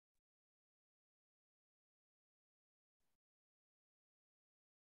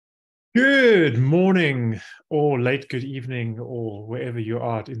Good morning, or late good evening, or wherever you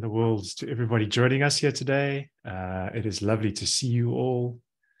are in the world, to everybody joining us here today. It is lovely to see you all.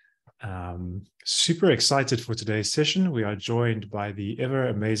 Super excited for today's session. We are joined by the ever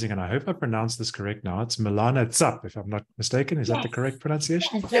amazing, and I hope I pronounced this correct now. It's Milana Tsap, if I'm not mistaken. Is that the Yes, correct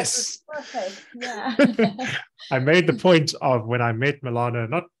pronunciation? yes, that was Yes. perfect. Yeah. I made the point of when I met Milana,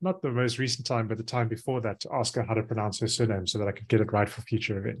 not the most recent time, but the time before that, to ask her how to pronounce her surname so that I could get it right for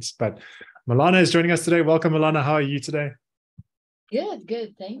future events. But Milana is joining us today. Welcome, Milana. How are you today? Good,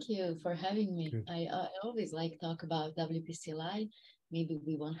 good. Thank you for having me. Good. I always like talk about WP-CLI. Maybe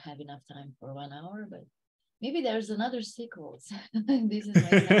we won't have enough time for 1 hour, but maybe there's another sequels. This is my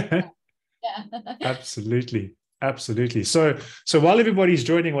second time. Yeah. Absolutely. Absolutely. So while everybody's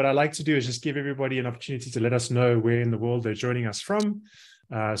joining, what I like to do is just give everybody an opportunity to let us know where in the world they're joining us from.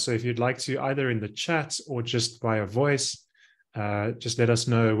 So if you'd like to, either in the chat or just via voice, just let us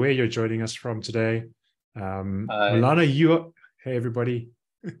know where you're joining us from today. Hi, Milana, hey everybody.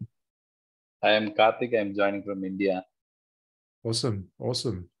 I am Karthik. I'm joining from India. Awesome.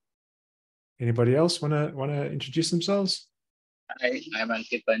 Awesome. Anybody else wanna introduce themselves? Hi, I'm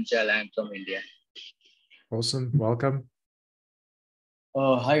Ankit Panchal. I'm from India. Awesome. Welcome.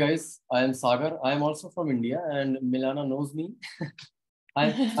 Hi guys, I am Sagar. I am also from India and Milana knows me.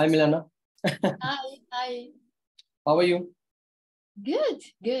 Hi, Milana. Hi. How are you? Good,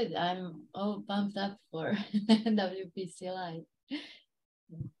 good. I'm all pumped up for WP-CLI.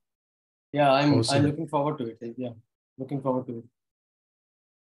 Yeah, I'm Awesome. looking forward to it. Yeah, looking forward to it.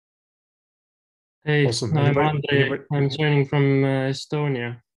 Hey, Awesome. I'm Andre. I'm joining from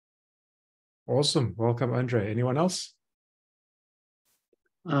Estonia. Awesome. Welcome, Andre. Anyone else?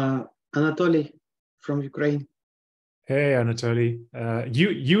 Anatoly from Ukraine. Hey, Anatoly.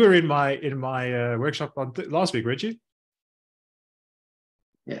 You were in my workshop on last week, weren't you?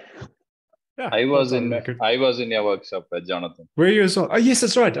 Yeah. Yeah. I was in your workshop, Jonathan. Where are you as well? Oh, yes,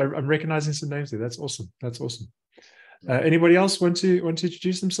 that's right. I'm recognizing some names there. That's awesome. That's awesome. Anybody else want to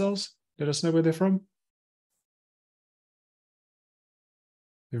introduce themselves? Let us know where they're from.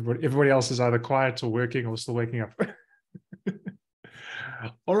 Everybody else is either quiet or working or still waking up.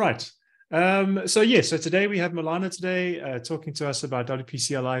 All right. So today we have Milana today talking to us about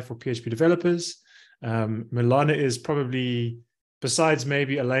WP-CLI for PHP developers. Milana is probably, besides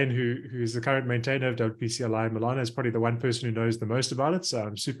maybe Elaine, who's the current maintainer of WP-CLI, Milana is probably the one person who knows the most about it. So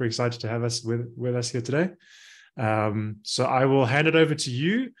I'm super excited to have us with us here today. So I will hand it over to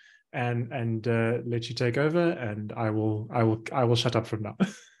you and let you take over, and I will shut up from now.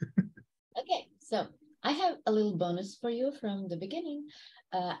 Okay, so I have a little bonus for you from the beginning.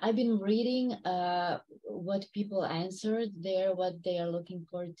 I've been reading what people answered there, what they are looking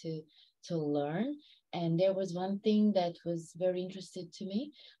for to learn. And there was one thing that was very interesting to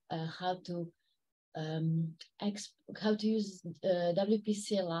me, how to use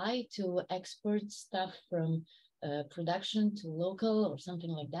WP-CLI to export stuff from production to local or something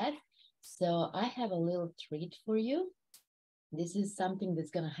like that. So I have a little treat for you. This is something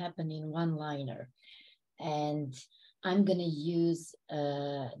that's going to happen in one-liner. And I'm going to use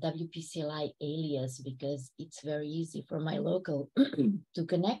WP-CLI alias because it's very easy for my local to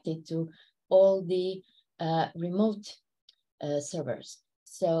connect it to all the remote servers.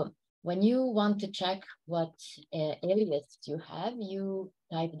 So when you want to check what alias you have, you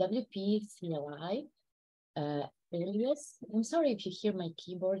type WP-CLI alias. I'm sorry if you hear my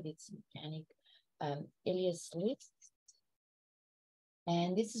keyboard, it's mechanic. Alias list.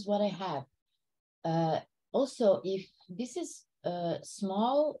 And this is what I have. Also, if this is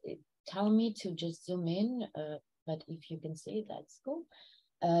small, tell me to just zoom in, but if you can see it, that's cool.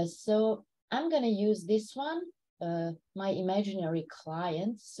 So I'm going to use this one, my imaginary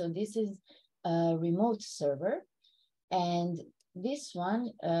client. So this is a remote server, and this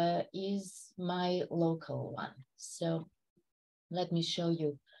one is my local one. So let me show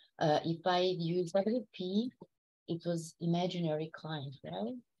you. If I use WP, it was imaginary client,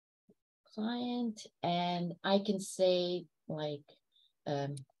 right? Client, and I can say like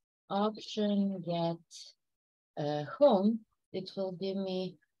option get home. It will give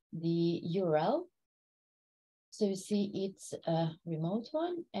me the URL. So you see it's a remote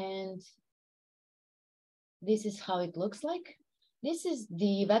one, and this is how it looks like. This is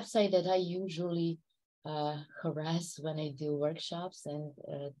the website that I usually harass when I do workshops and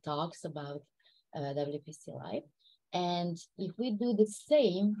talks about WP-CLI. And if we do the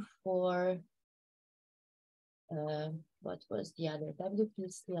same for, what was the other,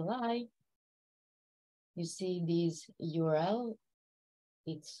 WP-CLI, you see these URL,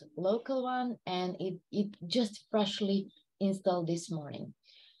 it's local one, and it just freshly installed this morning.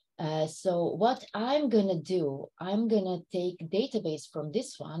 So what I'm gonna do, I'm gonna take database from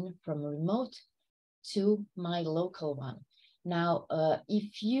this one, from remote to my local one. Now,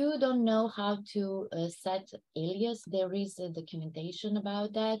 if you don't know how to set alias, there is a documentation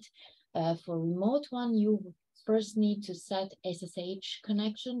about that. For remote one, you first need to set SSH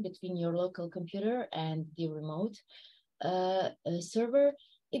connection between your local computer and the remote server.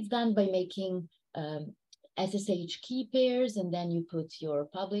 It's done by making SSH key pairs, and then you put your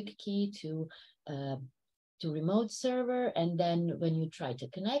public key to remote server, and then when you try to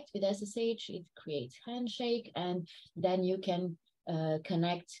connect with SSH, it creates handshake, and then you can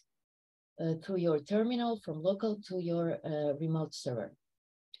connect through your terminal from local to your remote server.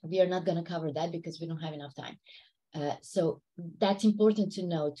 We are not going to cover that because we don't have enough time. So that's important to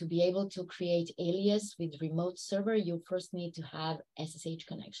know. To be able to create alias with remote server, you first need to have SSH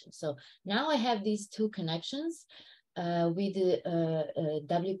connection. So now I have these two connections with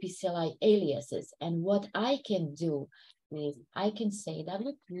WP-CLI aliases. And what I can do is I can say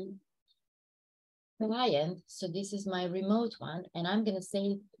WP client. So this is my remote one, and I'm going to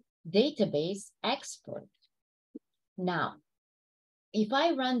say database export. Now, if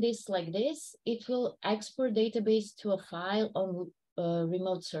I run this like this, it will export database to a file on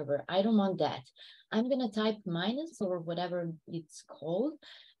remote server. I don't want that. I'm going to type minus or whatever it's called,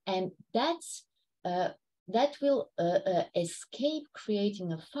 and that's that will escape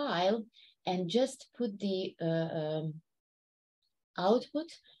creating a file and just put the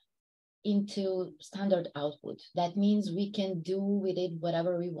output into standard output. That means we can do with it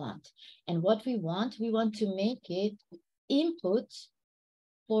whatever we want. And what we want to make it input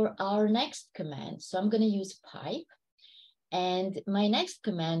for our next command. So I'm going to use pipe, and my next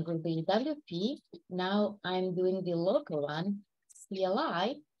command will be WP. Now I'm doing the local one,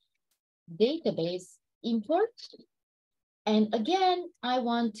 CLI, database import. And again, I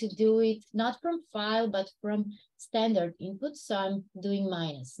want to do it not from file, but from standard input. So I'm doing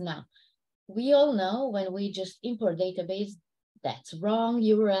minus. Now, we all know when we just import database, that's wrong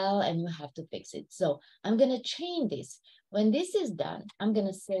URL and you have to fix it. So I'm going to change this. When this is done, I'm going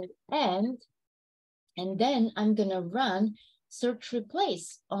to say end, and then I'm going to run search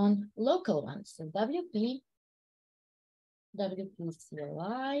replace on local ones. So WP-CLI,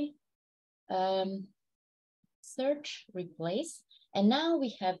 search replace, and now we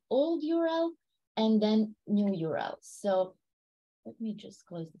have old URL and then new URL. So let me just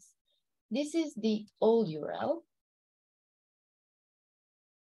close this. This is the old URL,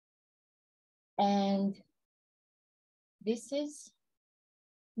 and this is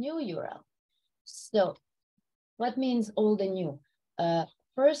new URL. So what means old and new?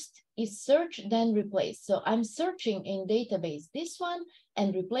 First is search, then replace. So I'm searching in database this one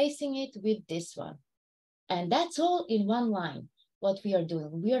and replacing it with this one. And that's all in one line, what we are doing.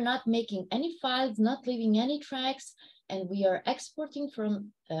 We are not making any files, not leaving any tracks, and we are exporting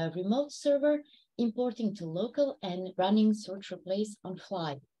from a remote server, importing to local, and running search replace on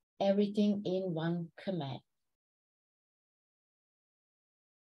fly. Everything in one command.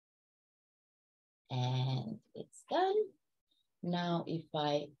 And it's done. Now, if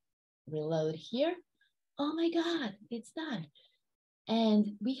I reload here, oh my God, it's done.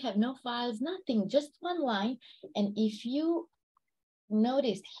 And we have no files, nothing, just one line. And if you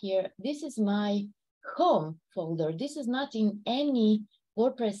noticed here, this is my home folder. This is not in any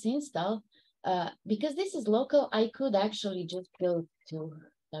WordPress install. Because this is local, I could actually just go to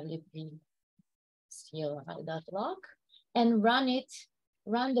wp-cli.log and run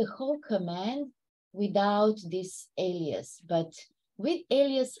the whole command without this alias. But with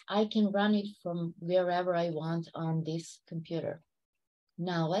alias, I can run it from wherever I want on this computer.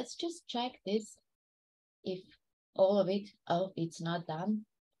 Now let's just check this. If all of it, oh, it's not done.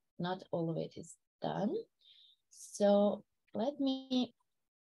 Not all of it is done. So let me,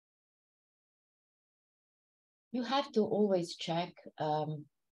 you have to always check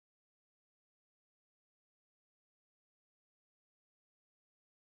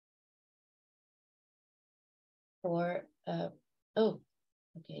for, oh,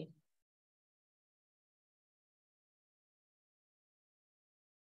 okay.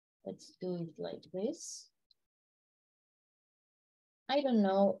 Let's do it like this. I don't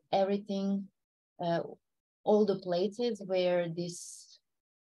know everything, all the places where this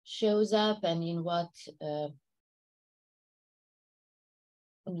shows up and in what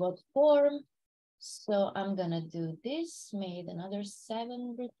form. So I'm gonna do this, made another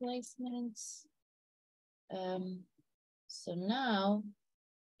 7 replacements. So now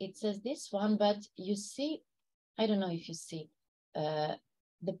it says this one, but you see, I don't know if you see,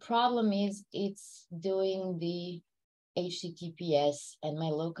 the problem is it's doing the HTTPS and my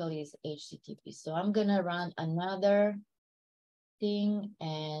local is HTTP. So I'm gonna run another thing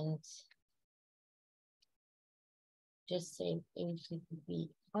and just say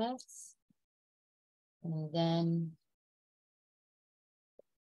HTTPS, and then,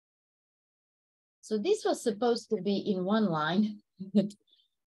 so this was supposed to be in one line.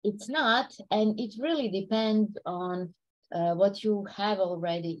 It's not, and it really depends on what you have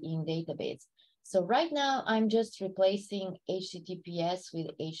already in database. So right now I'm just replacing HTTPS with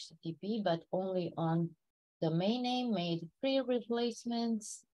HTTP, but only on domain name, made 3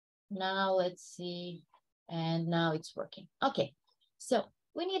 replacements. Now let's see, and now it's working. Okay, so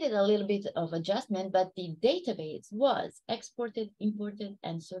we needed a little bit of adjustment, but the database was exported, imported,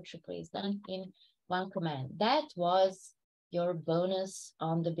 and search replace done in one command. That was your bonus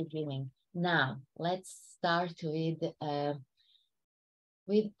on the beginning. Now let's start with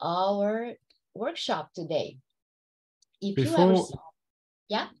our workshop today. If you ever saw,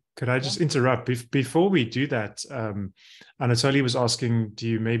 yeah. Could I just interrupt? Before we do that, Anatoly was asking, do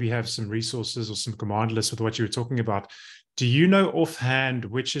you maybe have some resources or some command lists with what you were talking about? Do you know offhand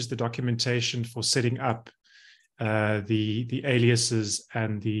which is the documentation for setting up the aliases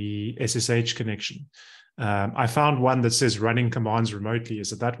and the SSH connection? I found one that says running commands remotely.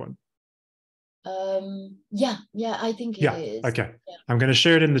 Is it that one? Yeah, I think it is. Okay. Yeah. I'm going to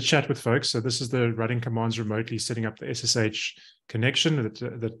share it in the chat with folks. So this is the running commands remotely, setting up the SSH connection that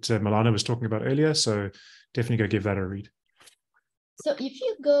Milana was talking about earlier. So definitely go give that a read. So if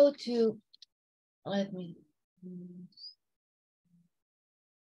you go to,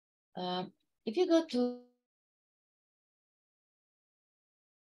 if you go to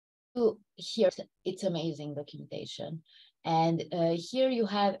here, it's amazing documentation. And here you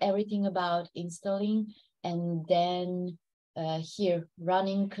have everything about installing, and then here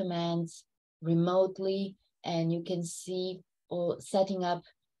running commands remotely, and you can see setting up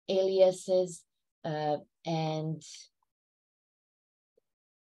aliases, and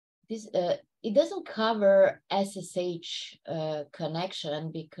this it doesn't cover SSH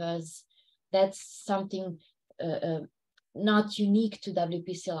connection because that's something not unique to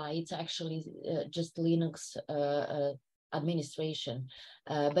WP-CLI. It's actually just Linux administration,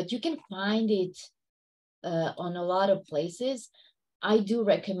 but you can find it on a lot of places. I do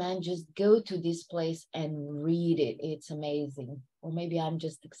recommend just go to this place and read it. It's amazing. Or maybe I'm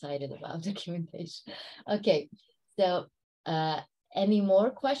just excited about documentation. Okay, so any more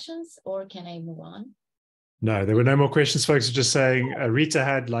questions, or can I move on? No, there were no more questions, folks. Just saying, Rita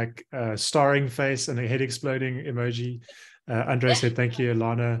had like a starring face and a head exploding emoji. Andre said, thank you,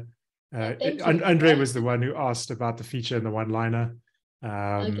 Alana. Thank you. Andre was the one who asked about the feature in the one-liner.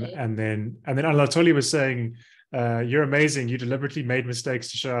 Okay. And then Anatoly was saying, you're amazing. You deliberately made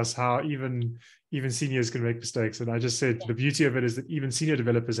mistakes to show us how even seniors can make mistakes. And I just said, the beauty of it is that even senior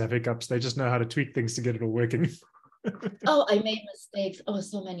developers have hiccups. They just know how to tweak things to get it all working. Oh, I made mistakes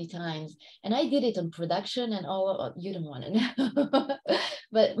so many times, and I did it on production and all. You don't want to know,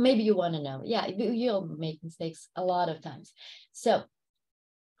 but maybe you want to know. Yeah, you'll make mistakes a lot of times. So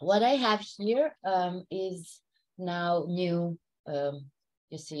what I have here is now new.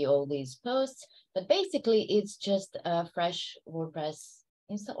 You see all these posts, but basically it's just a fresh WordPress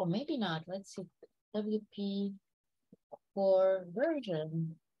install, or maybe not. Let's see, WP core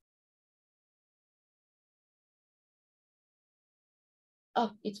version.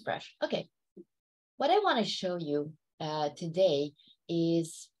 Oh, it's fresh. Okay. What I want to show you today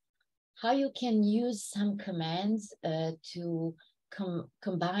is how you can use some commands to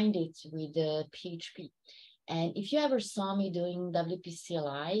combine it with PHP. And if you ever saw me doing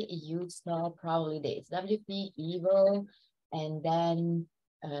WP-CLI, you saw probably this, WP evil, and then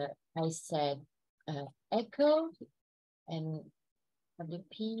I said echo and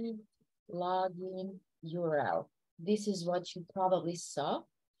WP login URL. This is what you probably saw.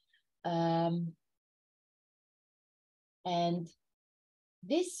 And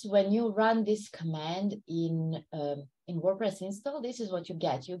this, when you run this command in WordPress install, this is what you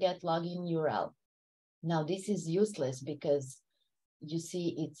get. You get login URL. Now this is useless because you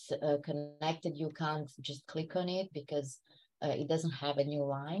see it's connected. You can't just click on it because it doesn't have a new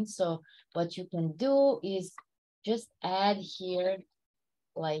line. So what you can do is just add here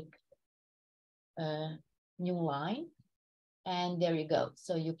like a new line, and there you go.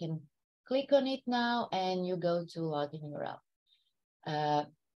 So you can click on it now and you go to login URL.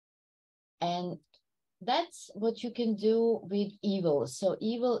 And that's what you can do with evil. So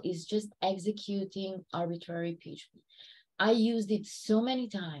evil is just executing arbitrary PHP. I used it so many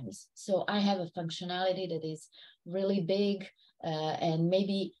times. So I have a functionality that is really big, and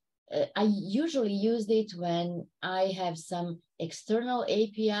maybe I usually use it when I have some external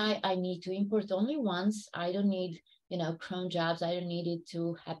API I need to import only once. I don't need, you know, cron jobs. I don't need it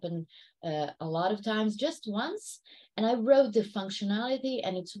to happen a lot of times, just once. And I wrote the functionality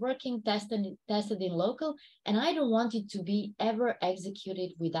and it's working, tested in local, and I don't want it to be ever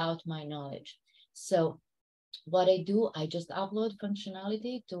executed without my knowledge. So what I do, I just upload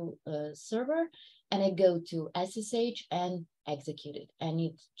functionality to a server and I go to SSH and execute it. And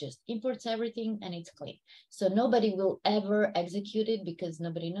it just imports everything and it's clean. So nobody will ever execute it because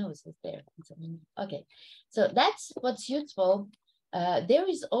nobody knows it's there. Okay, so that's what's useful. There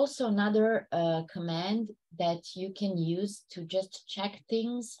is also another command that you can use to just check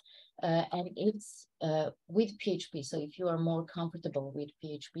things, and it's with PHP. So if you are more comfortable with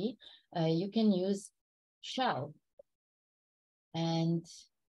PHP, you can use shell, and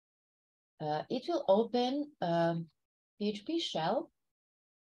it will open PHP shell.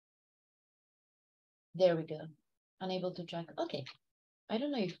 There we go. Unable to check. Okay. I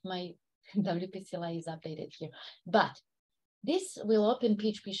don't know if my WP-CLI is updated here, but this will open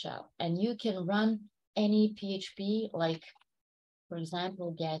PHP shell and you can run any PHP, like, for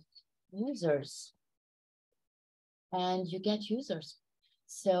example, get users, and you get users.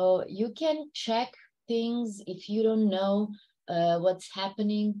 So you can check things if you don't know what's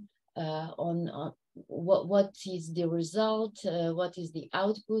happening on what is the result, what is the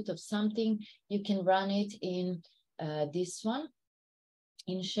output of something. You can run it in this one,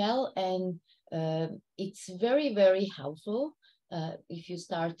 in shell, and it's very, very helpful if you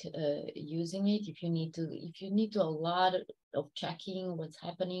start using it. If you need to a lot of checking what's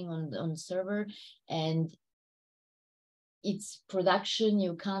happening on server, and it's production,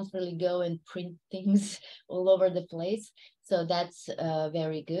 you can't really go and print things all over the place. So that's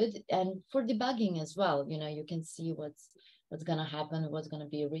very good. And for debugging as well, you know, you can see what's going to happen, what's going to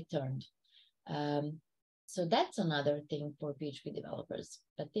be returned. So that's another thing for PHP developers.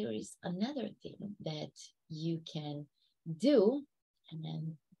 But there is another thing that you can do, and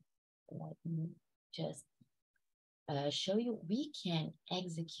then let me just show you. We can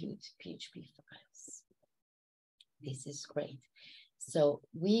execute PHP files. This is great. So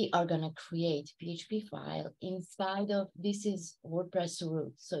we are going to create PHP file inside of, this is WordPress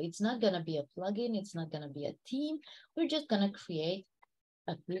root. So it's not going to be a plugin. It's not going to be a theme. We're just going to create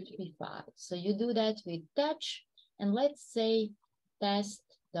a PHP file. So you do that with touch, and let's say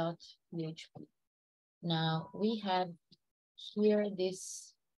test.php. Now we have here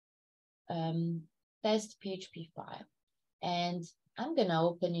this test PHP file, and I'm going to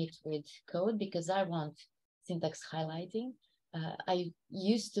open it with code because I want syntax highlighting. I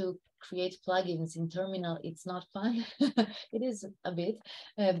used to create plugins in terminal. It's not fun. It is a bit,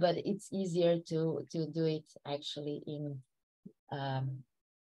 but it's easier to do it actually in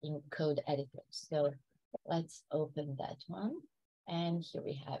code editor. So let's open that one. And here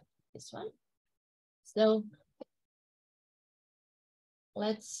we have this one. So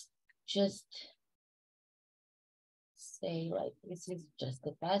let's just say, like, this is just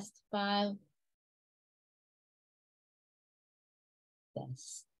the test file.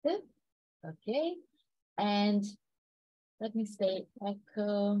 That's it. Okay. And let me say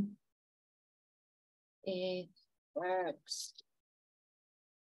echo. It works.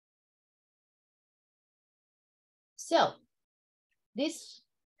 So this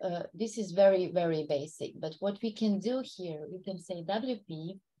is very, very basic, but what we can do here, we can say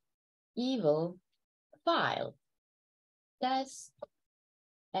WP eval file test,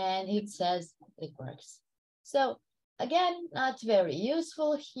 and it says it works. So again, not very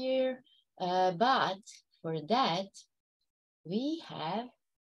useful here, but for that, we have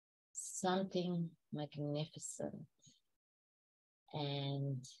something magnificent,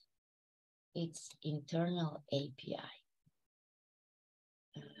 and it's internal API.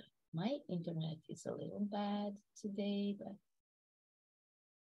 My internet is a little bad today, but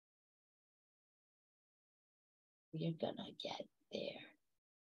we're gonna get there.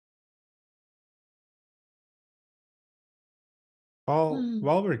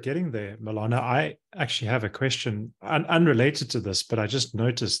 While we're getting there, Milana, I actually have a question unrelated to this, but I just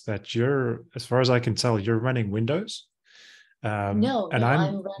noticed that you're, as far as I can tell, you're running Windows. No, and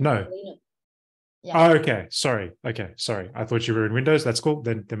I'm running Linux. Yeah. Oh, okay. Sorry. Okay. Sorry. I thought you were in Windows. That's cool.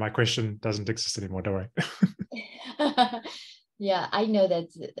 Then my question doesn't exist anymore. Don't worry. Yeah, I know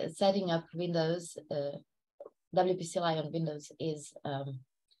that setting up Windows, WP-CLI on Windows is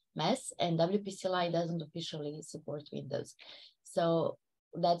mess, and WP-CLI doesn't officially support Windows. So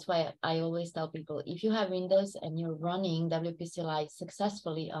that's why I always tell people, if you have Windows and you're running WP-CLI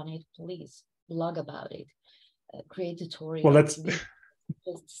successfully on it, please blog about it, create tutorials. Well,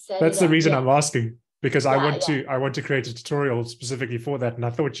 just set That's it the up. reason Yeah. I'm asking, because I Yeah, want to create a tutorial specifically for that, and I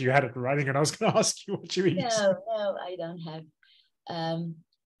thought you had it running, and I was going to ask you what you were using. No, I don't have.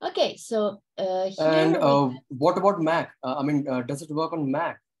 Okay, so here And what about Mac? I mean, does it work on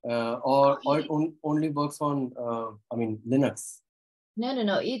Mac or it only works on, I mean, Linux?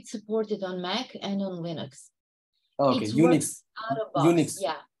 No. It's supported on Mac and on Linux. Okay, It's Unix. Out of box. Unix.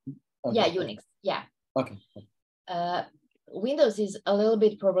 Yeah. Okay. Yeah, Unix. Yeah. Okay. Windows is a little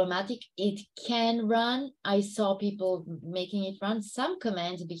bit problematic. It can run. I saw people making it run. Some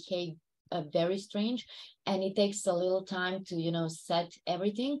commands behave very strange, and it takes a little time to set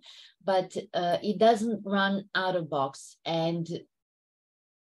everything, but it doesn't run out of box, and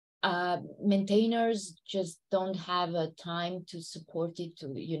maintainers just don't have a time to support it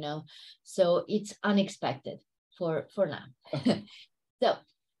so it's unexpected for now. Okay. So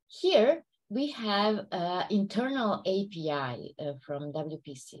here we have internal API from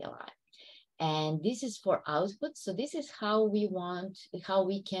WP-CLI, and this is for output. So this is how we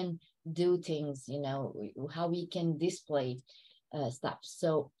can do things, how we can display stuff.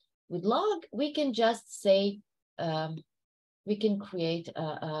 So with log, we can just say, we can create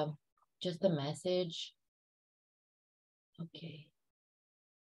just a message. Okay,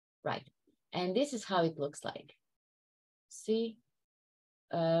 right. And this is how it looks like. See?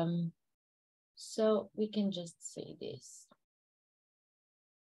 So we can just say this.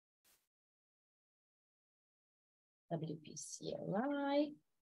 WP-CLI,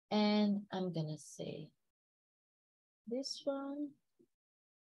 and I'm gonna say this one.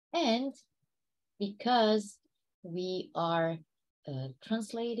 And because we are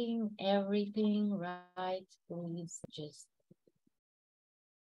translating everything, right? Please just,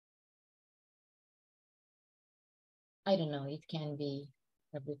 I don't know, it can be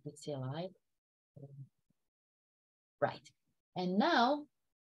WP-CLI. Right. And now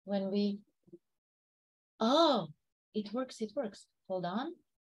when we, oh, it works. Hold on.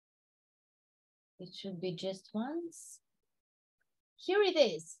 It should be just once. Here it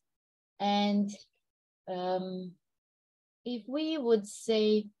is. And if we would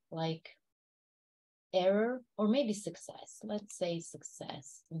say like error or maybe success, let's say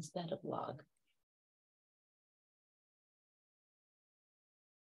success instead of log.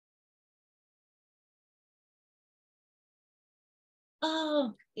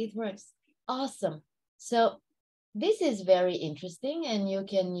 Oh, it works. Awesome. So this is very interesting, and you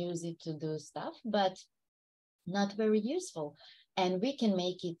can use it to do stuff, but not very useful. And we can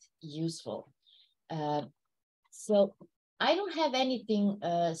make it useful. So I don't have anything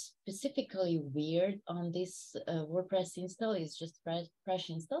specifically weird on this WordPress install. It's just fresh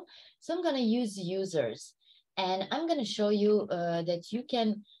install. So I'm going to use users, and I'm going to show you that you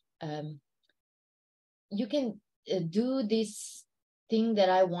can do this thing that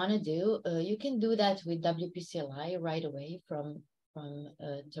I want to do. You can do that with WP-CLI right away from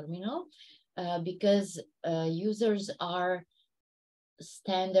terminal, because users are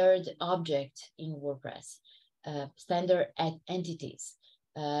standard object in WordPress, standard entities.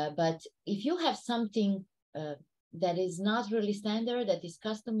 But if you have something that is not really standard, that is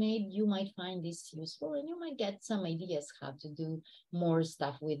custom made, you might find this useful, and you might get some ideas how to do more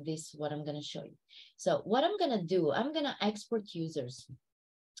stuff with this, what I'm going to show you. So what I'm going to do, I'm going to export users,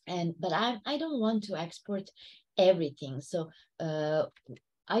 but I don't want to export everything. So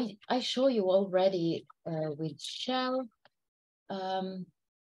I show you already with shell.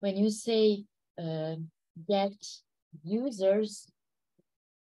 When you say get users,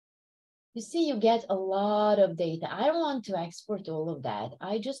 you see you get a lot of data. I don't want to export all of that.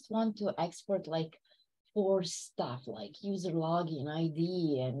 I just want to export like 4 stuff, like user login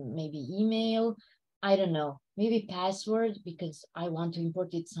ID and maybe email. I don't know, maybe password, because I want to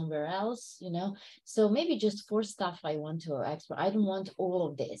import it somewhere else, So maybe just 4 stuff I want to export. I don't want all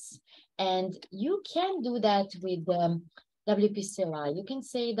of this. And you can do that with WP-CLI. You can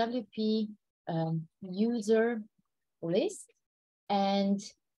say WP user list, and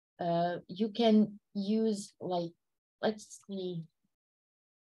you can use, like, let's see,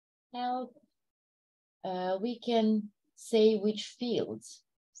 help. We can say which fields.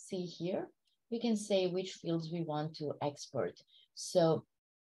 See here, we can say which fields we want to export. So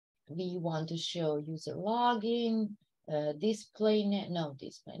we want to show user login, display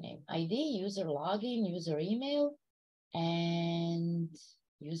name, ID, user login, user email, and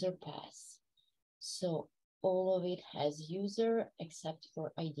user pass. So all of it has user except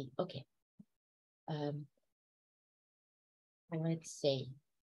for ID. Okay. Let's say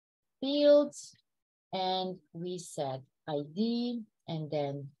fields, and we said ID, and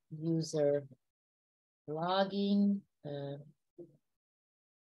then user login,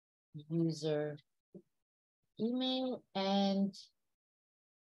 user email and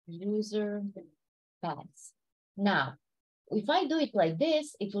user paths. Now, if I do it like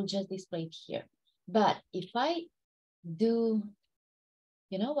this, it will just display it here. But if I do,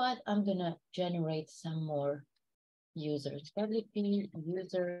 you know what? I'm gonna generate some more users. WP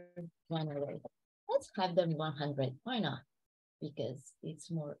user generate. Let's have them 100. Why not? Because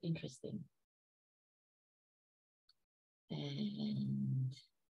it's more interesting. And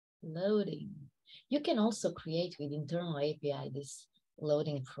loading. You can also create with internal API this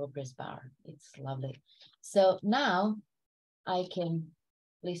loading progress bar. It's lovely. So now I can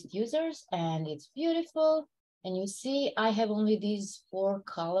list users and it's beautiful. And you see, I have only these 4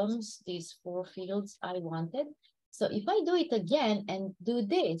 columns, these 4 fields I wanted. So if I do it again and do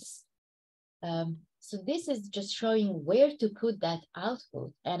this, so this is just showing where to put that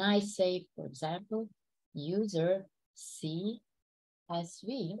output. And I say, for example, user CSV.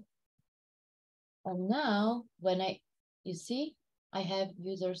 And now when you see, I have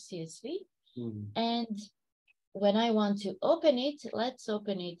user CSV. And when I want to open it, let's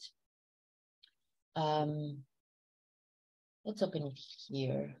open it. Let's open it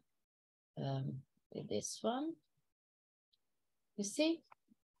here with this one. You see,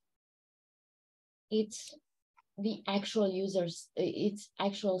 it's the actual users, it's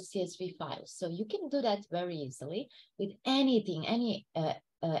actual CSV files. So you can do that very easily with anything, any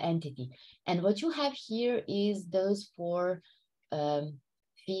entity. And what you have here is those 4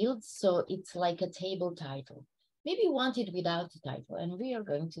 fields. So it's like a table title. Maybe you want it without the title, and we are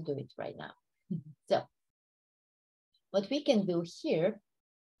going to do it right now. So what we can do here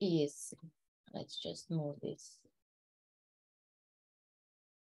is, let's just move this.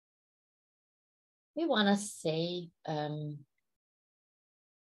 We want to say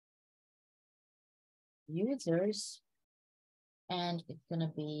users, and it's going to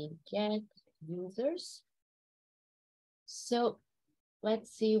be get users. So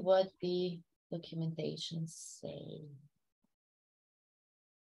let's see what the documentation say.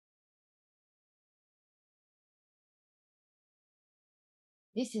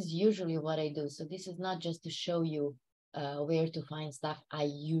 This is usually what I do. So this is not just to show you where to find stuff. I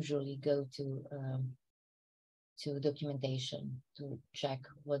usually go to documentation to check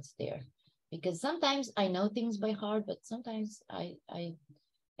what's there. Because sometimes I know things by heart, but sometimes I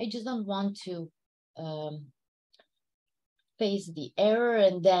just don't want to face the error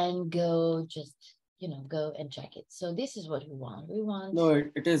and then go just, go and check it. So this is what we want. We want. No,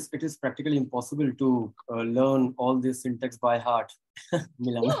 it is practically impossible to learn all this syntax by heart,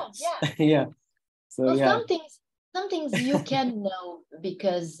 Milana. Yeah. Yeah. So well, yeah. Some things you can know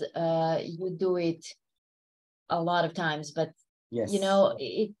because you do it a lot of times, but yes.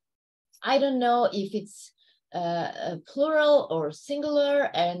 I don't know if it's plural or singular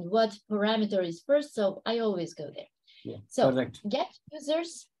and what parameter is first. So I always go there. Yeah, so correct. Get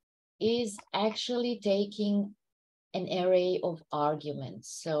users is actually taking an array of arguments.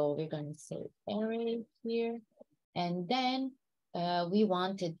 So we're going to say array here. And then we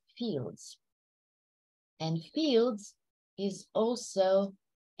wanted fields. And fields is also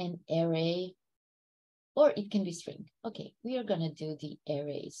an array, or it can be string. Okay, we are going to do the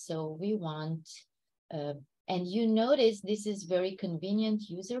array. So we want, and you notice this is very convenient,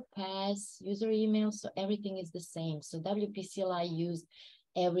 user pass, user email, so everything is the same. So WP-CLI used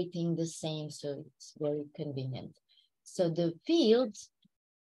everything the same, so it's very convenient. So the fields,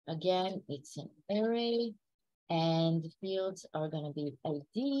 again, it's an array, and the fields are going to be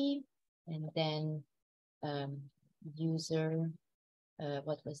ID, and then user,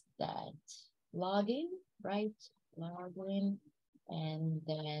 what was that? Login, right? Login, and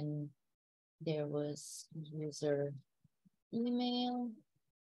then there was user email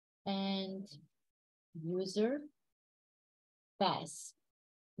and user pass.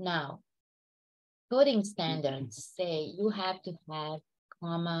 Now, coding standards say you have to have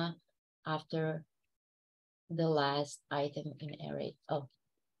comma after the last item in array. Oh,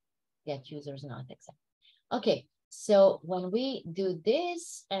 get users not accept. Okay, so when we do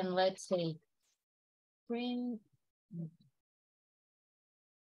this, and let's say print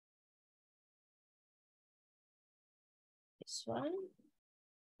this one,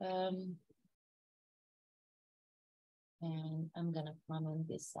 and I'm gonna comment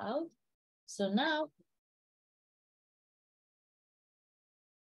this out. So now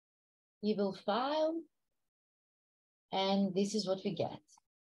we will file, and this is what we get.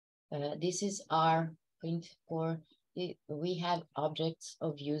 This is our print for we have objects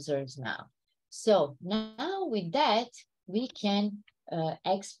of users now. So now with that, we can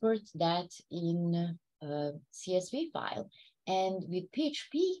export that in a CSV file. And with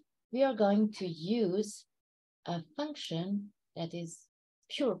PHP, we are going to use a function that is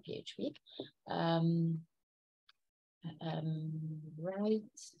pure PHP.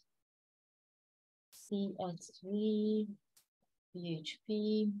 Write CSV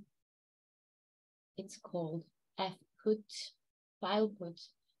PHP. It's called fput file put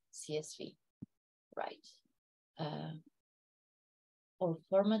CSV, right? Or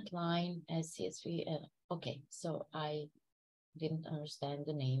format line as CSV. Okay, so I didn't understand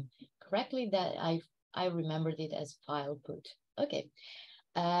the name correctly. That I remembered it as file put. Okay,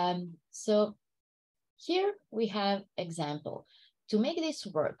 so here we have example. To make this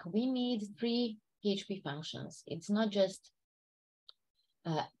work, we need 3 PHP functions. It's not just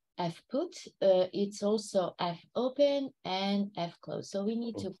fput, it's also fopen and fclose. So we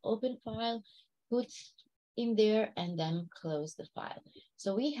need to open file, put in there, and then close the file.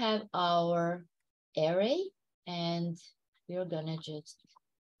 So we have our array, and we're gonna just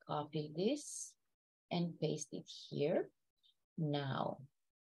copy this and paste it here. Now,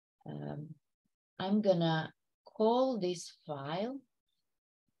 I'm gonna call this file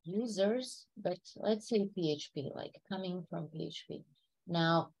users, but let's say PHP, like coming from PHP.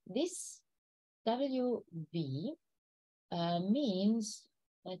 Now, this WV means,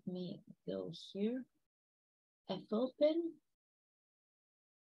 let me go here, fopen,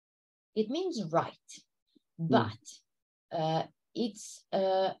 it means write, but it's,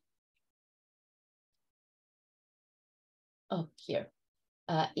 here.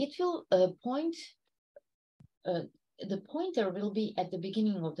 It will point, the pointer will be at the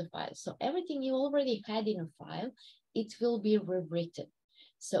beginning of the file. So everything you already had in a file, it will be rewritten.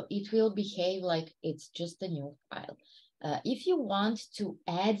 So it will behave like it's just a new file. If you want to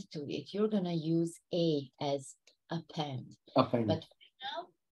add to it, you're gonna use A as append. But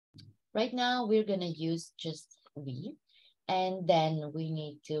right now we're gonna use just V. And then we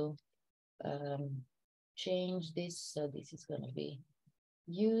need to change this. So this is gonna be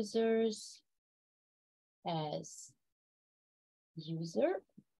users as user,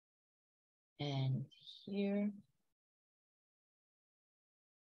 and here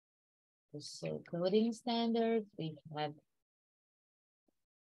so coding standard, we have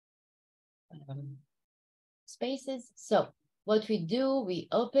spaces. So what we do, we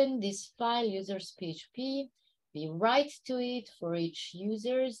open this file users PHP, we write to it for each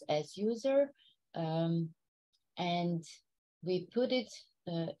users as user, and we put it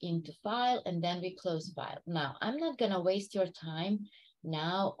into file, and then we close file. Now, I'm not gonna waste your time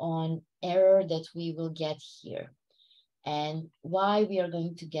now on error that we will get here. And why we are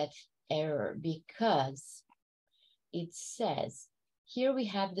going to get error? Because it says, here we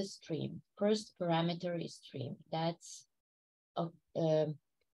have the stream. First parameter is stream. That's the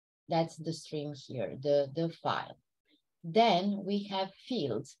stream here, the file. Then we have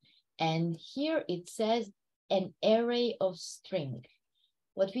fields, and here it says an array of string.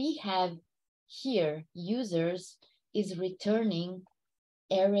 What we have here, users, is returning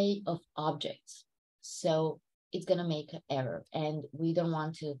array of objects. So it's gonna make an error, and we don't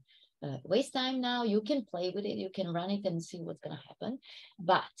want to waste time now. You can play with it, you can run it and see what's gonna happen.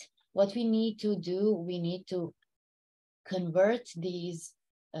 But what we need to do, we need to convert these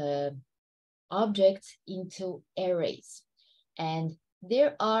objects into arrays. And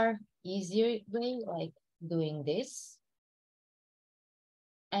there are easier way, like doing this.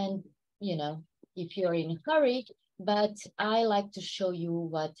 And, you know, if you're in a hurry, but I like to show you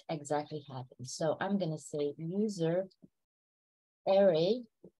what exactly happens. So I'm gonna say user array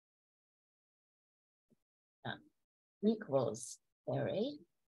equals array.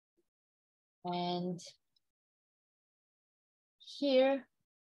 And here,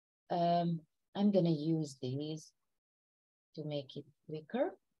 I'm gonna use these to make it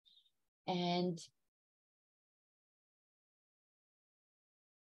quicker. And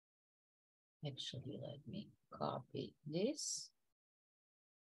actually, let me copy this.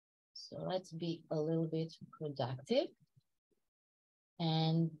 So let's be a little bit productive.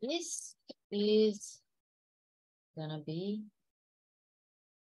 And this is gonna be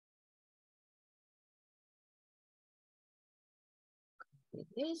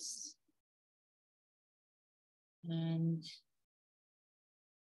this. And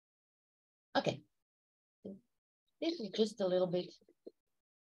okay, this is just a little bit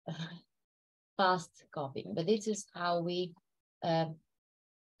fast copying, but this is how we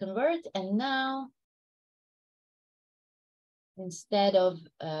convert. And now, instead of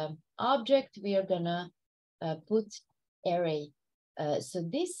object, we are gonna put array. So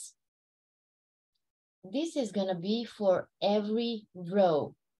this is gonna be for every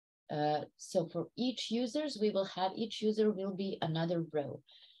row. So for each users, we will have, each user will be another row.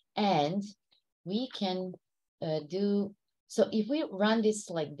 And we can do, so if we run this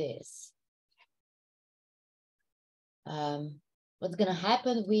like this, what's gonna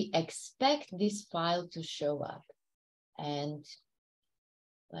happen, we expect this file to show up. And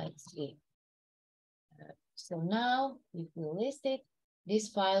let's see. So now if we list it, this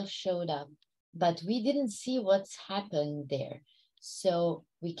file showed up, but we didn't see what's happened there. So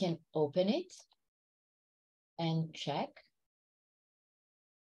we can open it and check.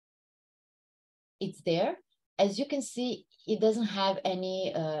 It's there. As you can see, it doesn't have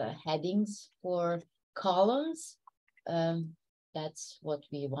any headings for columns. That's what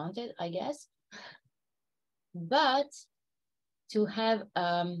we wanted, I guess. But to have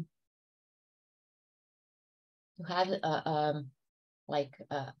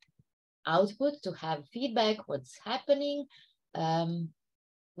output, to have feedback, what's happening,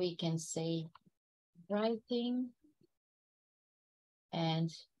 we can say writing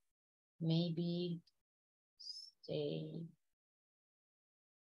and maybe say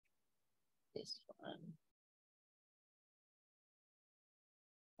this one,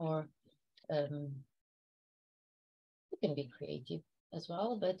 or you can be creative as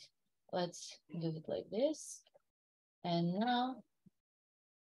well, but let's do it like this. And now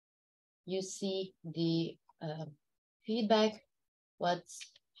you see the feedback, what's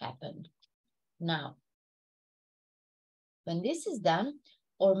happened. Now, when this is done,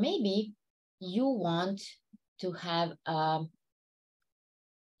 or maybe you want to have a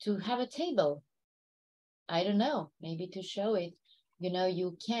table, I don't know, maybe to show it, you know,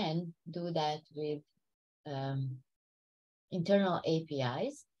 you can do that with internal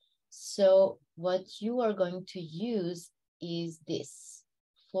APIs. So what you are going to use is this,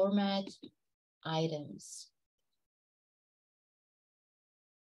 format items.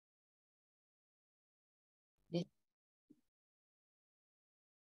 This.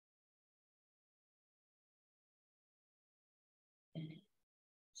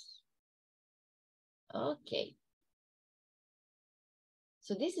 Okay.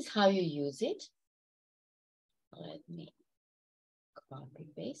 So this is how you use it. Let me copy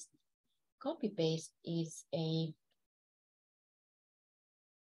paste. Copy paste is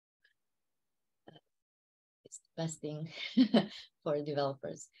it's the best thing for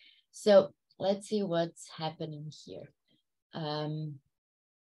developers. So let's see what's happening here.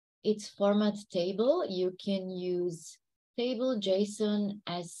 It's format table. You can use table, JSON,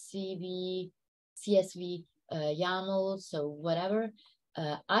 SCV, CSV, YAML, so whatever.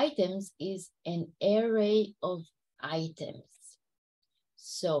 Items is an array of items.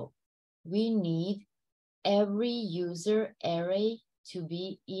 So we need every user array to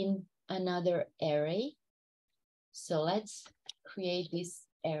be in another array. So let's create this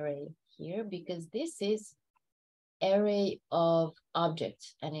array here, because this is array of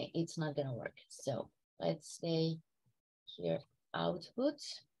objects and it's not gonna work. So let's say here output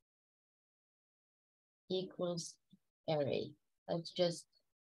equals array. Let's just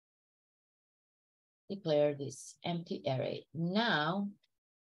declare this empty array. Now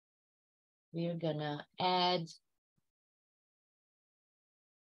we're gonna add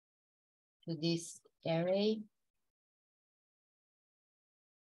to this array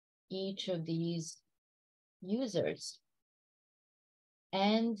each of these users,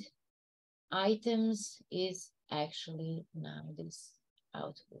 and items is actually now this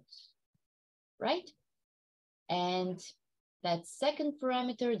output, right? And that second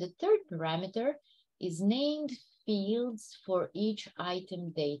parameter, the third parameter, is named fields for each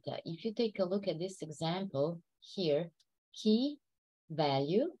item data. If you take a look at this example here, key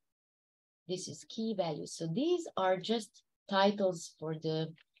value, this is key value. So these are just titles for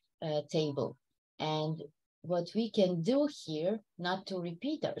the table. And what we can do here, not to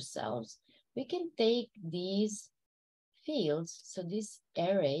repeat ourselves, we can take these fields, so this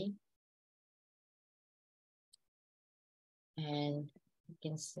array, and we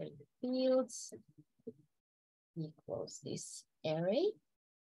can say fields equals this array,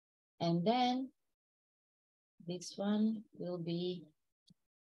 and then this one will be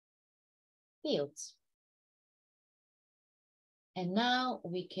fields. And now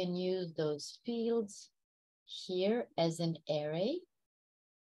we can use those fields here as an array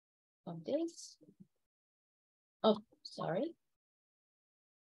of this. Oh, sorry.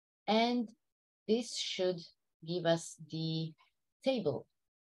 And this should give us the table.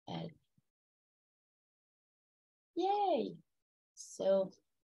 And yay! So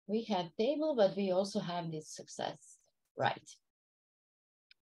we have table, but we also have this success, right?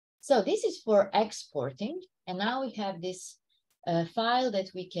 So this is for exporting. And now we have this file that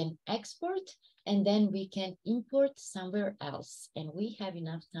we can export. and then we can import somewhere else, and we have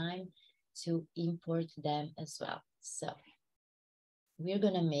enough time to import them as well. So we're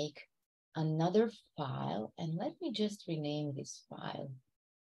gonna make another file, and let me just rename this file.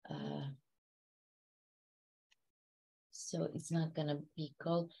 So it's not gonna be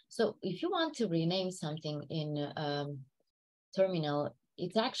called, so if you want to rename something in terminal,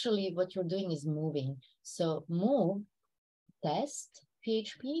 it's actually what you're doing is moving. So move test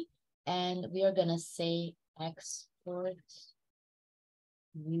PHP, and we are gonna say export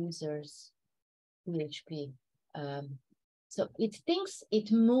users PHP. So it thinks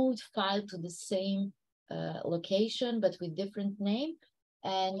it moved file to the same location, but with different name.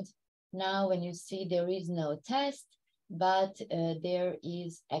 And now when you see there is no test, but there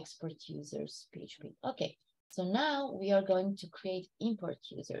is export users PHP. Okay, so now we are going to create import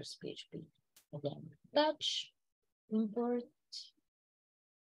users PHP. Again, Dutch import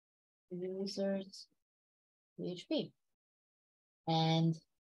users PHP. And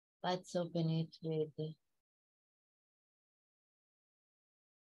let's open it with the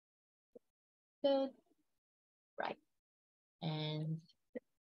code. Right. And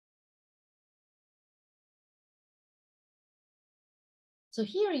so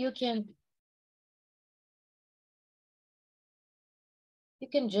here you can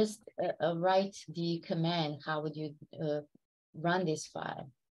just write the command. How would you run this file?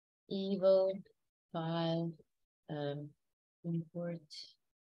 Eval file import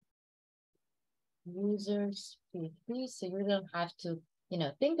users PHP. So you don't have to,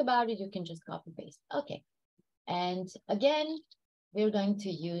 think about it. You can just copy paste. Okay. And again, we're going to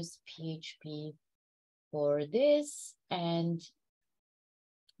use PHP for this. And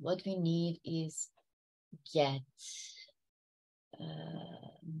what we need is get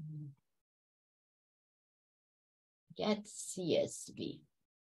CSV.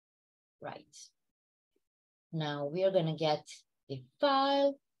 Right. Now we are going to get the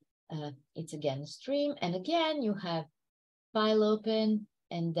file. It's again stream. And again, you have file open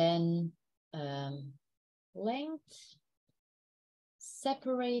and then length,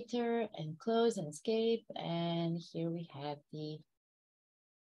 separator, and close and escape. And here we have the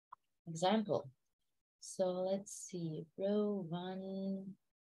example. So let's see, row 1.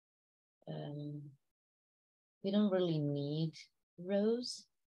 We don't really need rows.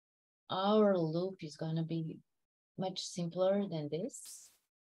 Our loop is going to be much simpler than this.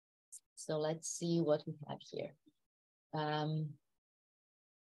 So let's see what we have here.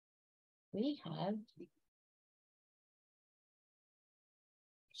 We have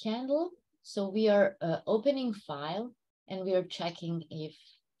handle. So we are opening file and we are checking if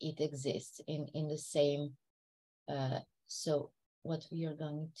it exists in the same. So what we are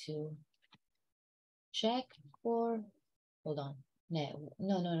going to check for, hold on.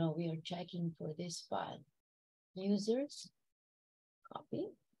 No, we are checking for this file. Users, copy,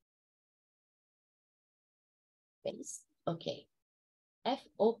 paste. Okay. F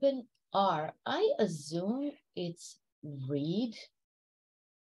open R. I assume it's read.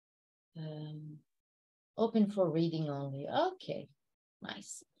 Open for reading only. Okay,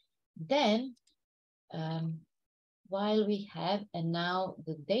 nice. Then while we have, and now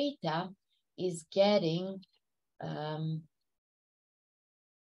the data is getting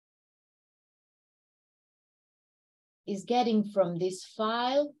from this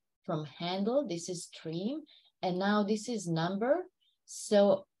file, from handle. This is stream, and now this is number.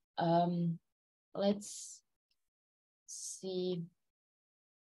 So let's see.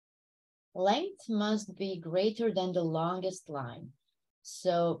 Length must be greater than the longest line.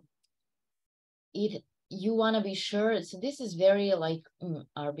 So you want to be sure. So this is very like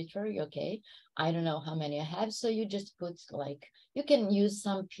arbitrary. Okay, I don't know how many I have. So you just put like, you can use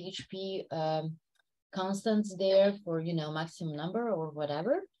some PHP constants there for, maximum number or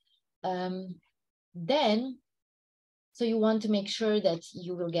whatever. Then, so you want to make sure that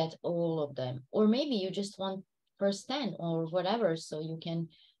you will get all of them, or maybe you just want first 10 or whatever. So you can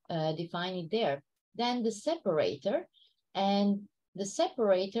define it there. Then the separator, and the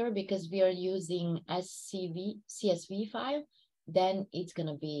separator, because we are using CSV file, then it's going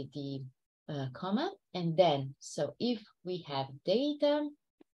to be the comma. And then, so if we have data,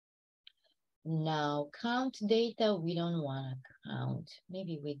 now count data, we don't want to count.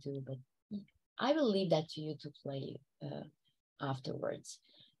 Maybe we do, but I will leave that to you to play afterwards.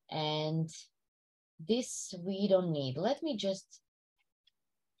 And this we don't need. Let me just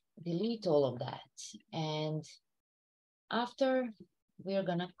delete all of that. And after, we're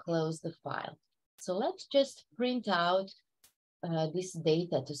gonna close the file. So let's just print out this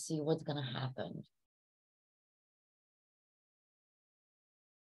data to see what's gonna happen.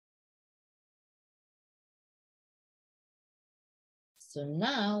 So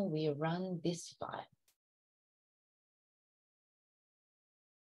now we run this file.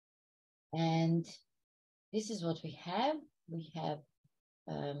 And this is what we have. We have,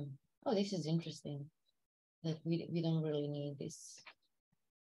 oh, this is interesting that we don't really need this,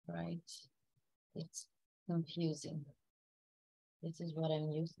 right? It's confusing. This is what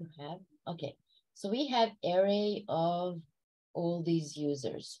I'm used to have. Okay, so we have array of all these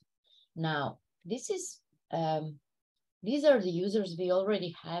users. Now, this is, these are the users we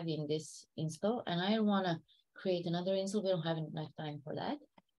already have in this install, and I want to create another install. We don't have enough time for that.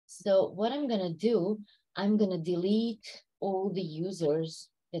 So what I'm going to do, I'm going to delete all the users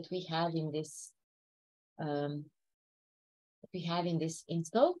that we have in this,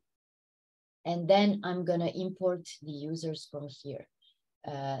 install, and then I'm going to import the users from here.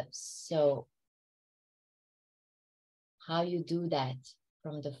 So how you do that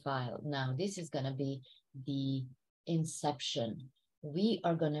from the file? Now, this is going to be the inception. We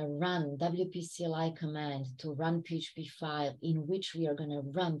are going to run WP-CLI command to run PHP file in which we are going to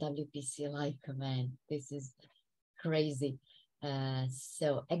run WP-CLI command. This is crazy.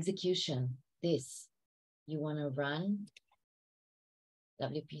 So execution, this, you want to run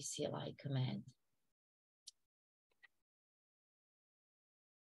WP-CLI command.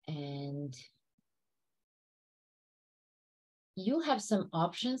 And you have some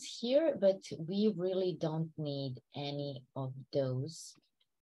options here, but we really don't need any of those.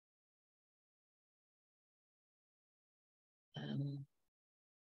 And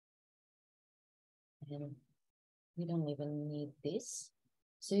we don't even need this.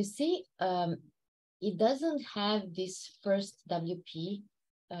 So you see, it doesn't have this first WP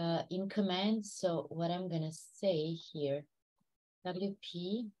in command. So what I'm gonna say here,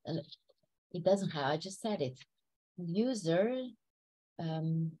 WP, it doesn't have, I just said it. User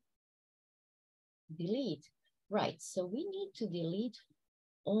delete. Right, so we need to delete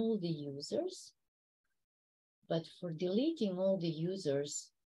all the users. But for deleting all the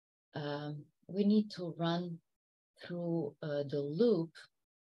users, we need to run through the loop.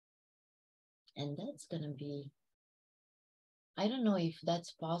 And that's going to be, I don't know if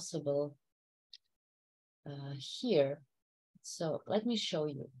that's possible here. So let me show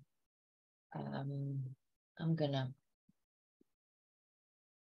you. I'm going to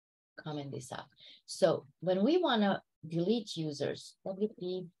comment this out. So when we want to delete users,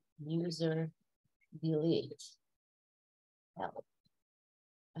 WP user delete. Help.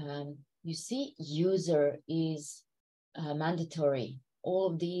 You see, user is mandatory. All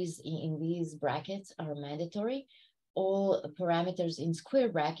of these in these brackets are mandatory. All parameters in square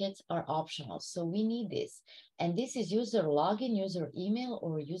brackets are optional. So we need this. And this is user login, user email,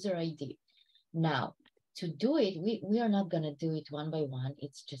 or user ID. Now, to do it, we are not going to do it one by one.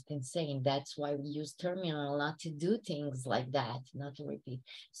 It's just insane. That's why we use terminal, not to do things like that, not to repeat.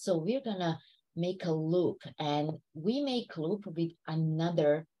 So we're going to make a loop, and we make loop with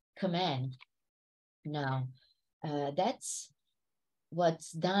another command. Now, that's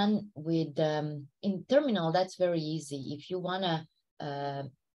what's done with, in terminal, that's very easy. If you wanna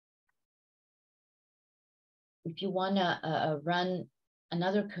run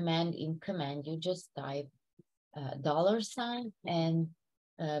another command in command, you just type $sign and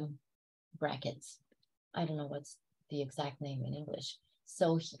brackets. I don't know what's the exact name in English.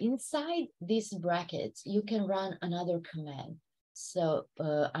 So inside these brackets, you can run another command. So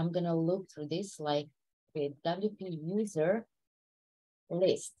I'm gonna look through this like with WP user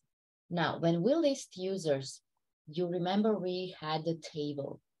list. Now, when we list users, you remember we had the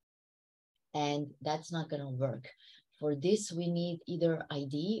table, and that's not gonna work. For this, we need either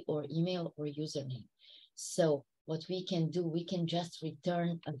ID or email or username. So what we can do, we can just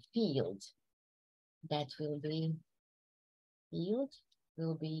return a field. That will be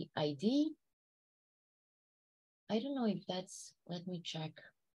ID. I don't know if that's, let me check.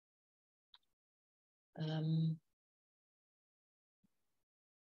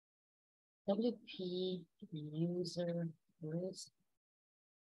 WP user list.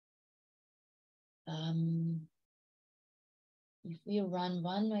 If we run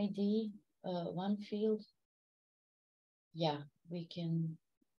one ID, one field, yeah, we can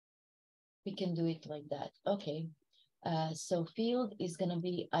do it like that. Okay, so field is gonna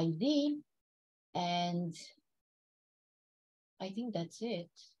be ID, and I think that's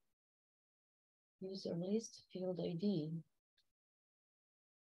it. User list, field ID.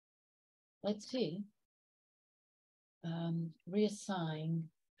 Let's see. Reassign.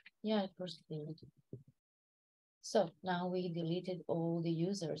 Yeah, first field. So now we deleted all the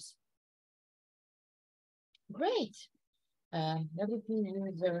users. Great. WP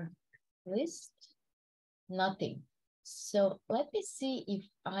user list, nothing. So let me see if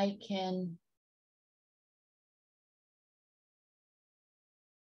I can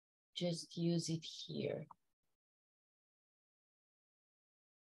just use it here.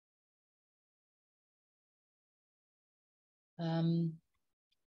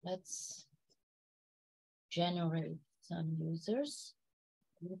 Let's generate some users.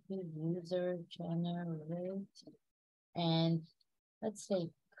 User generate, and let's say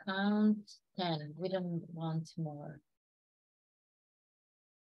count 10. We don't want more.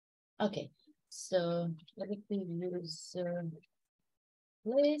 Okay, so let me user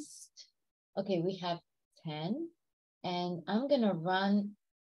list. Okay, we have 10, and I'm gonna run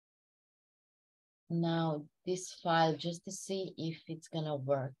now this file just to see if it's gonna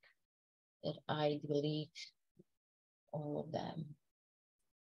work, that I delete all of them.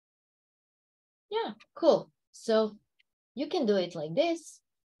 Yeah, cool. So you can do it like this,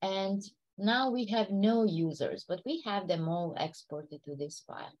 and now we have no users, but we have them all exported to this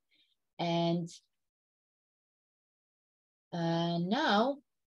file. And now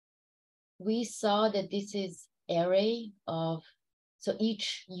we saw that this is array of, so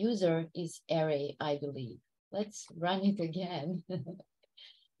each user is array, I believe. Let's run it again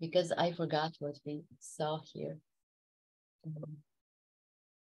because I forgot what we saw here.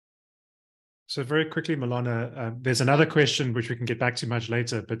 So very quickly, Milana, there's another question which we can get back to much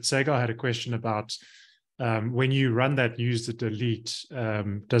later, but Sagar had a question about when you run that use the delete,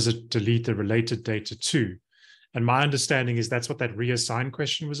 does it delete the related data too? And my understanding is that's what that reassign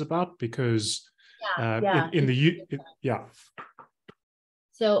question was about, because in the yeah.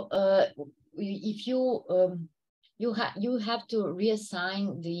 So if you you have to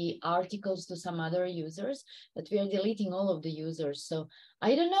reassign the articles to some other users, but we are deleting all of the users. So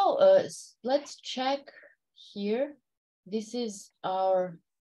I don't know. Let's check here. This is our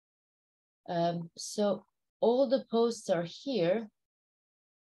so all the posts are here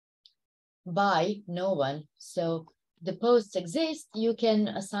by no one. So the posts exist. You can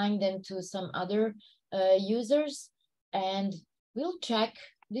assign them to some other users, and we'll check.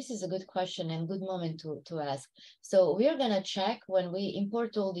 This is a good question and good moment to ask. So we're gonna check when we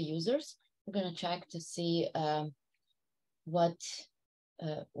import all the users. We're gonna check to see what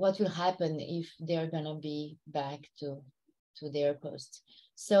will happen if they're gonna be back to their posts.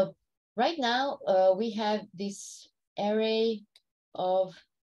 So right now we have this array of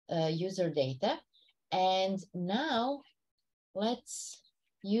user data, and now let's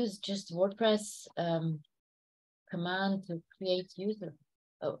use just WordPress command to create user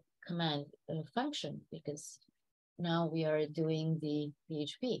command function, because now we are doing the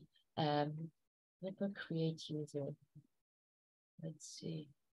PHP. Let me create user. Let's see.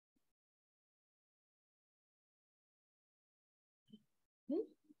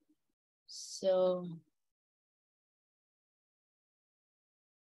 So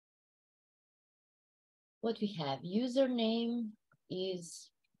what we have, username is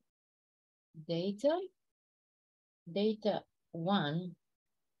data 1,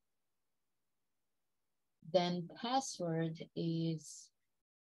 then password is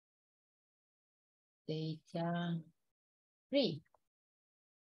data 3,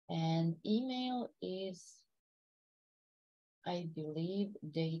 and email is, I believe,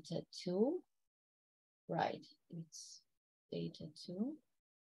 data 2, right? It's data 2.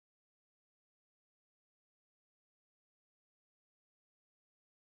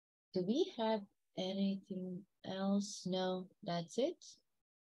 Do we have anything else? No, that's it.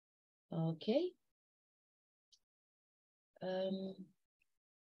 Okay.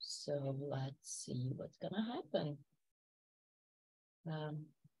 So let's see what's gonna happen.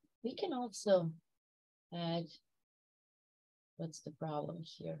 We can also add, what's the problem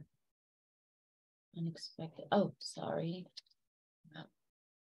here? Unexpected, oh, sorry.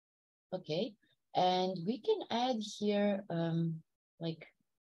 Okay, and we can add here like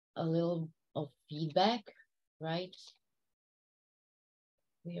a little of feedback, right?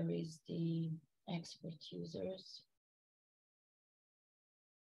 Where is the expert users?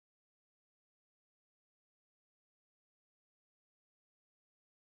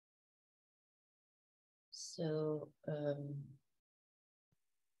 So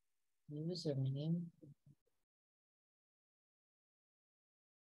username.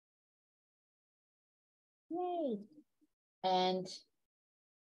 Yay. And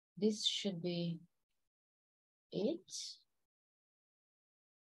this should be it.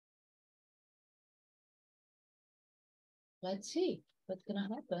 Let's see what's gonna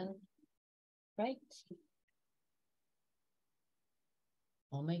happen, right?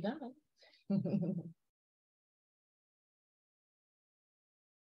 Oh my God.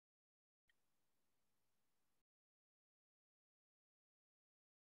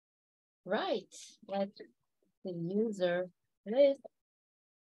 Right. Let the user list,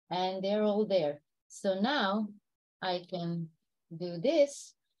 and they're all there. So now I can do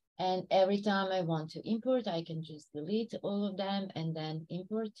this, and every time I want to import, I can just delete all of them and then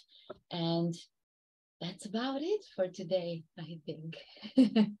import. And that's about it for today, I think.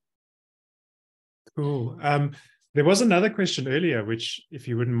 Cool. There was another question earlier, which, if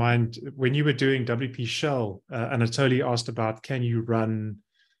you wouldn't mind, when you were doing WP Shell, Anatoly asked about, can you run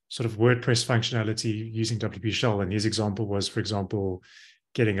sort of WordPress functionality using WP Shell? And his example was, for example,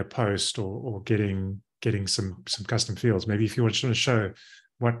 getting a post or getting some custom fields. Maybe if you want to show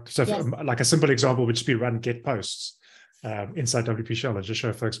what, so Yes. like a simple example would just be run get posts inside WP Shell, and just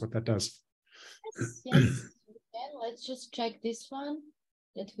show folks what that does. Yes. And let's just check this one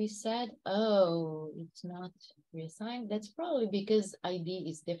that we said. Oh, it's not reassigned. That's probably because ID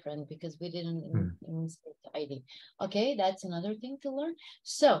is different, because we didn't insert ID. Okay, that's another thing to learn.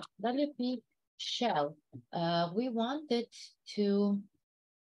 So WP Shell, we wanted to,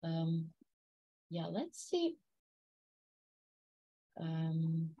 yeah, let's see.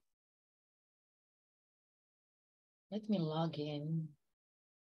 Let me log in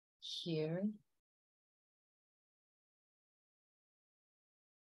here.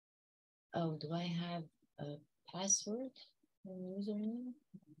 Oh, do I have a password and username?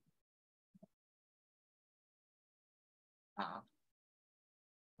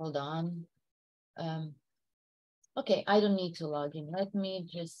 Hold on. Okay, I don't need to log in. Let me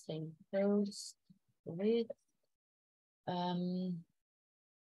just say post with.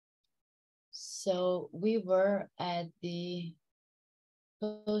 So we were at the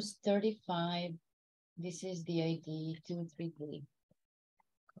post 35. This is the ID 233.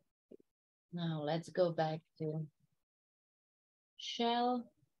 Now let's go back to Shell,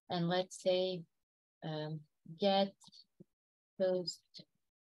 and let's say get post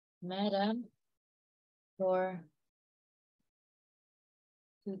meta for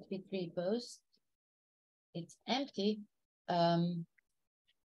 233 post. It's empty.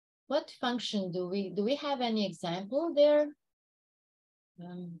 What function do we have any example there?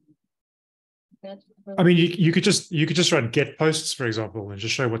 I mean, you could just run get posts, for example, and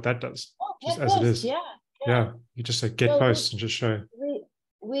just show what that does. Oh, just get as post, it is. Yeah. You just say get Well, posts and just show.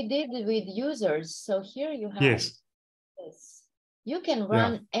 We did with users. So here you have Yes. this. You can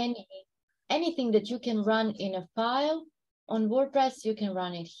run anything that you can run in a file on WordPress, you can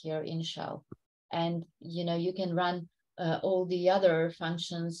run it here in Shell. And you can run all the other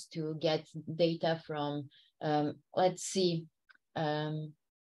functions to get data from, let's see,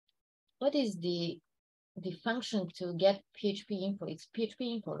 what is the function to get PHP info? It's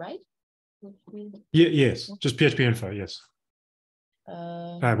PHP info, right? Yeah, yes, just PHP info, yes.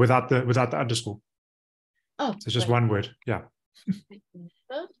 Without the underscore. Oh, so it's just one word, yeah.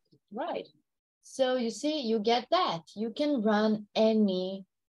 Right. So you see, you get that. You can run any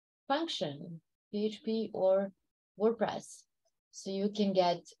function, PHP or WordPress. So you can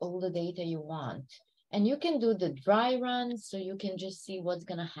get all the data you want. And you can do the dry run, so you can just see what's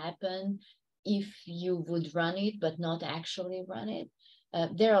going to happen if you would run it, but not actually run it.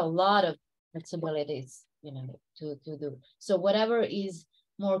 There are a lot of flexibilities, to do. So whatever is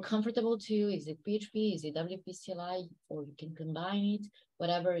more comfortable to you, is it PHP, is it WP-CLI, or you can combine it,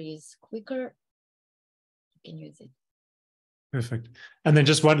 whatever is quicker, you can use it. Perfect. And then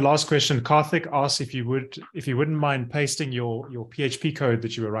just one last question. Karthik asked if you wouldn't mind pasting your PHP code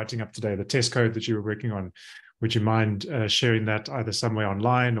that you were writing up today, the test code that you were working on. Would you mind sharing that either somewhere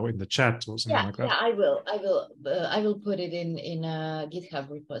online or in the chat or something like that? Yeah, I will put it in a GitHub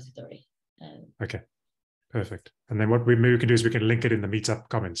repository. Okay, perfect. And then what maybe we can do is we can link it in the meetup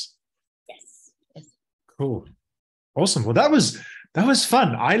comments. Yes. Cool. Awesome. Well, that was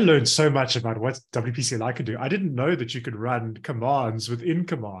fun. I learned so much about what WP-CLI could do. I didn't know that you could run commands within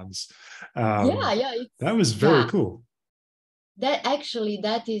commands. That was very cool. That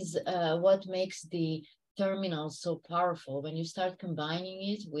is what makes the terminal so powerful. When you start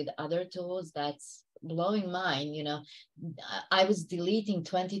combining it with other tools, that's blowing mine. I was deleting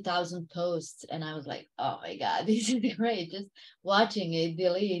 20,000 posts and I was like, oh my God, this is great. Just watching it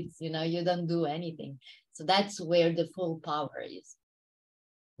deletes, you don't do anything. So that's where the full power is.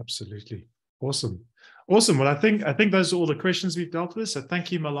 Absolutely. Awesome. Well, I think those are all the questions we've dealt with. So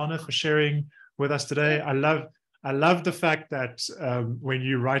thank you, Milana, for sharing with us today. I love the fact that when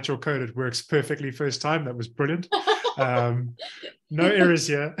you write your code, it works perfectly first time. That was brilliant. No errors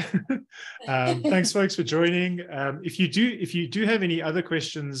here. Thanks, folks, for joining. If you do have any other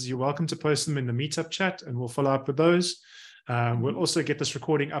questions, you're welcome to post them in the meetup chat, and we'll follow up with those. We'll also get this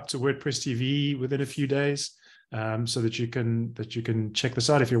recording up to WordPress TV within a few days. so that you can check this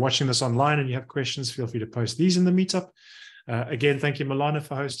out. If you're watching this online and you have questions, feel free to post these in the meetup. Again, thank you, Milana,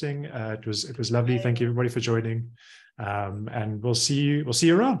 for hosting. It was lovely. Thank you, everybody, for joining. And we'll see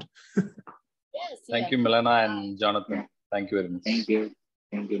you around. Yes. Thank you, Milana and Jonathan. Thank you very much. Thank you.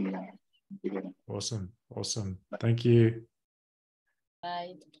 Thank you, Milan. Awesome. Thank you.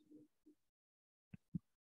 Bye.